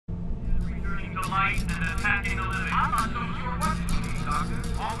light and attacking the living. I'm not so sure what this means, Doctor.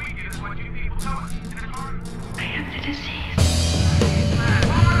 All we get is what you people tell us. And it's hard. I have the disease.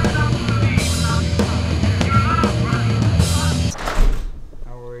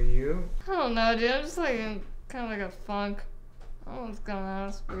 How are you? I don't know, dude. I'm just like in kind of like a funk. I don't know what's going on.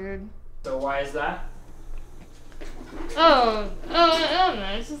 It's weird. So why is that? I don't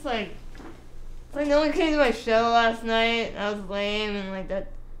know. It's just like, no one came to my show last night. I was lame, and like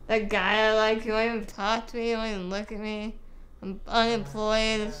that guy I like, he won't even talk to me. He won't even look at me. I'm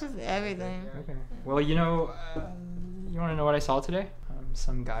unemployed. It's just everything. Okay. Well, you know, you want to know what I saw today?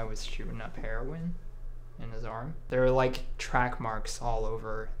 Some guy was shooting up heroin in his arm. There were like track marks all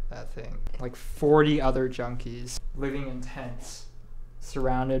over that thing. Like 40 other junkies living in tents,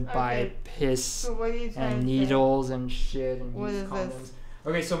 surrounded by piss So what are you trying and to needles and shit and What used is condoms. this?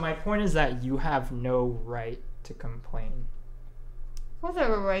 Okay, so my point is that you have no right to complain. What's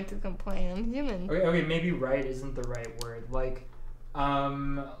our right to complain? I'm human. Okay, maybe right isn't the right word. Like,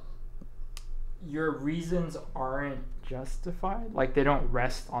 your reasons aren't justified. Like, they don't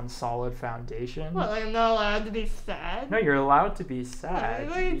rest on solid foundation. What, like I'm not allowed to be sad? No, you're allowed to be sad.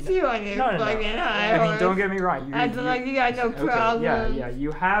 Look at you on your No. fucking high I mean, horse. don't get me wrong. Acting like you got no okay, problem. Yeah,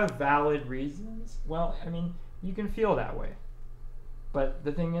 you have valid reasons. Well, I mean, you can feel that way. But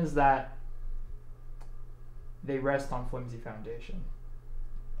the thing is that they rest on flimsy foundation.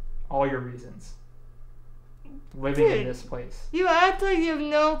 All your reasons. Living in this place. You act like you have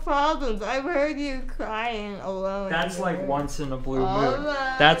no problems. I've heard you crying alone. That's like here. once in a blue moon.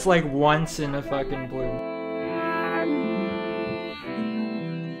 Alright. That's like once in a fucking blue moon.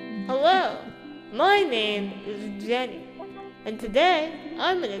 Hello, my name is Jenny, and today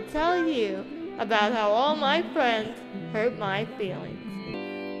I'm going to tell you about how all my friends hurt my feelings.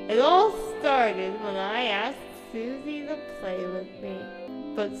 It all started when I asked Susie to play with me,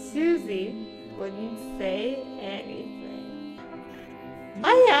 but Susie wouldn't say anything.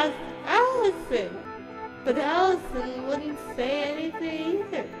 I asked Allison, but Allison wouldn't say anything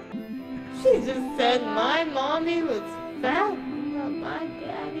either. She just said my mommy was fat and that my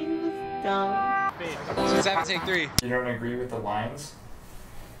daddy was dumb. 7-3. You don't agree with the lines?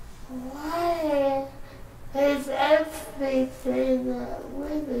 Why is everything that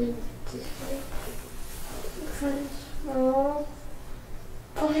women do control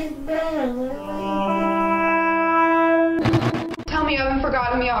by men? Tell me you haven't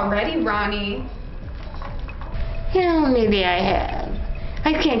forgotten me already, Ronnie. You know, maybe I have.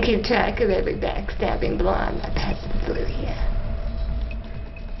 I can't keep track of every backstabbing blonde that passes through here.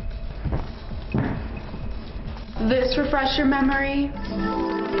 This refresh your memory?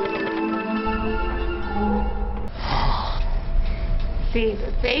 See,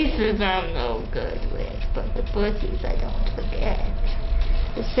 the faces I'm no good with, but the pussies I don't forget.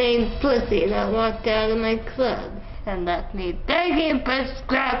 The same pussy that walked out of my club and left me begging for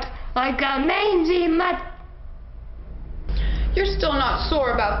scraps like a mangy mutt. You're still not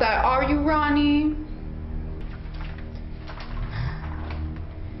sore about that, are you, Ronnie?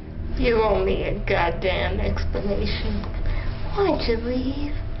 You owe me a goddamn explanation. Why'd you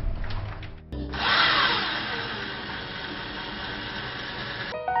leave?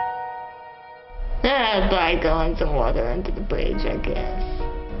 Bygones and water under the bridge, I guess.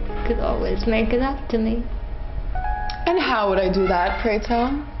 Could always make it up to me. And how would I do that, pray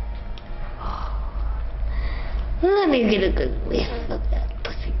tell? Let me get a good whiff of that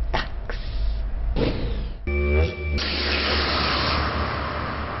pussy box.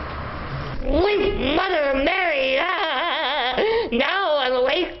 Sweet Mother Mary! Now I'm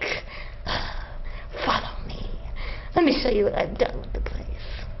awake. Follow me. Let me show you what I've done with the place.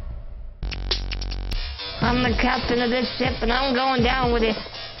 I'm the captain of this ship, and I'm going down with it.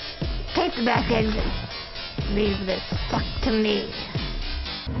 Take the back exit. Leave this fuck to me.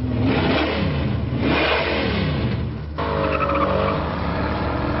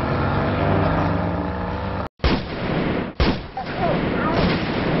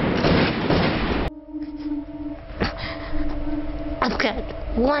 I've got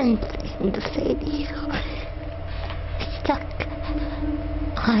one thing to say to you. Stuck.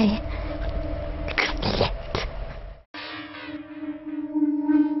 I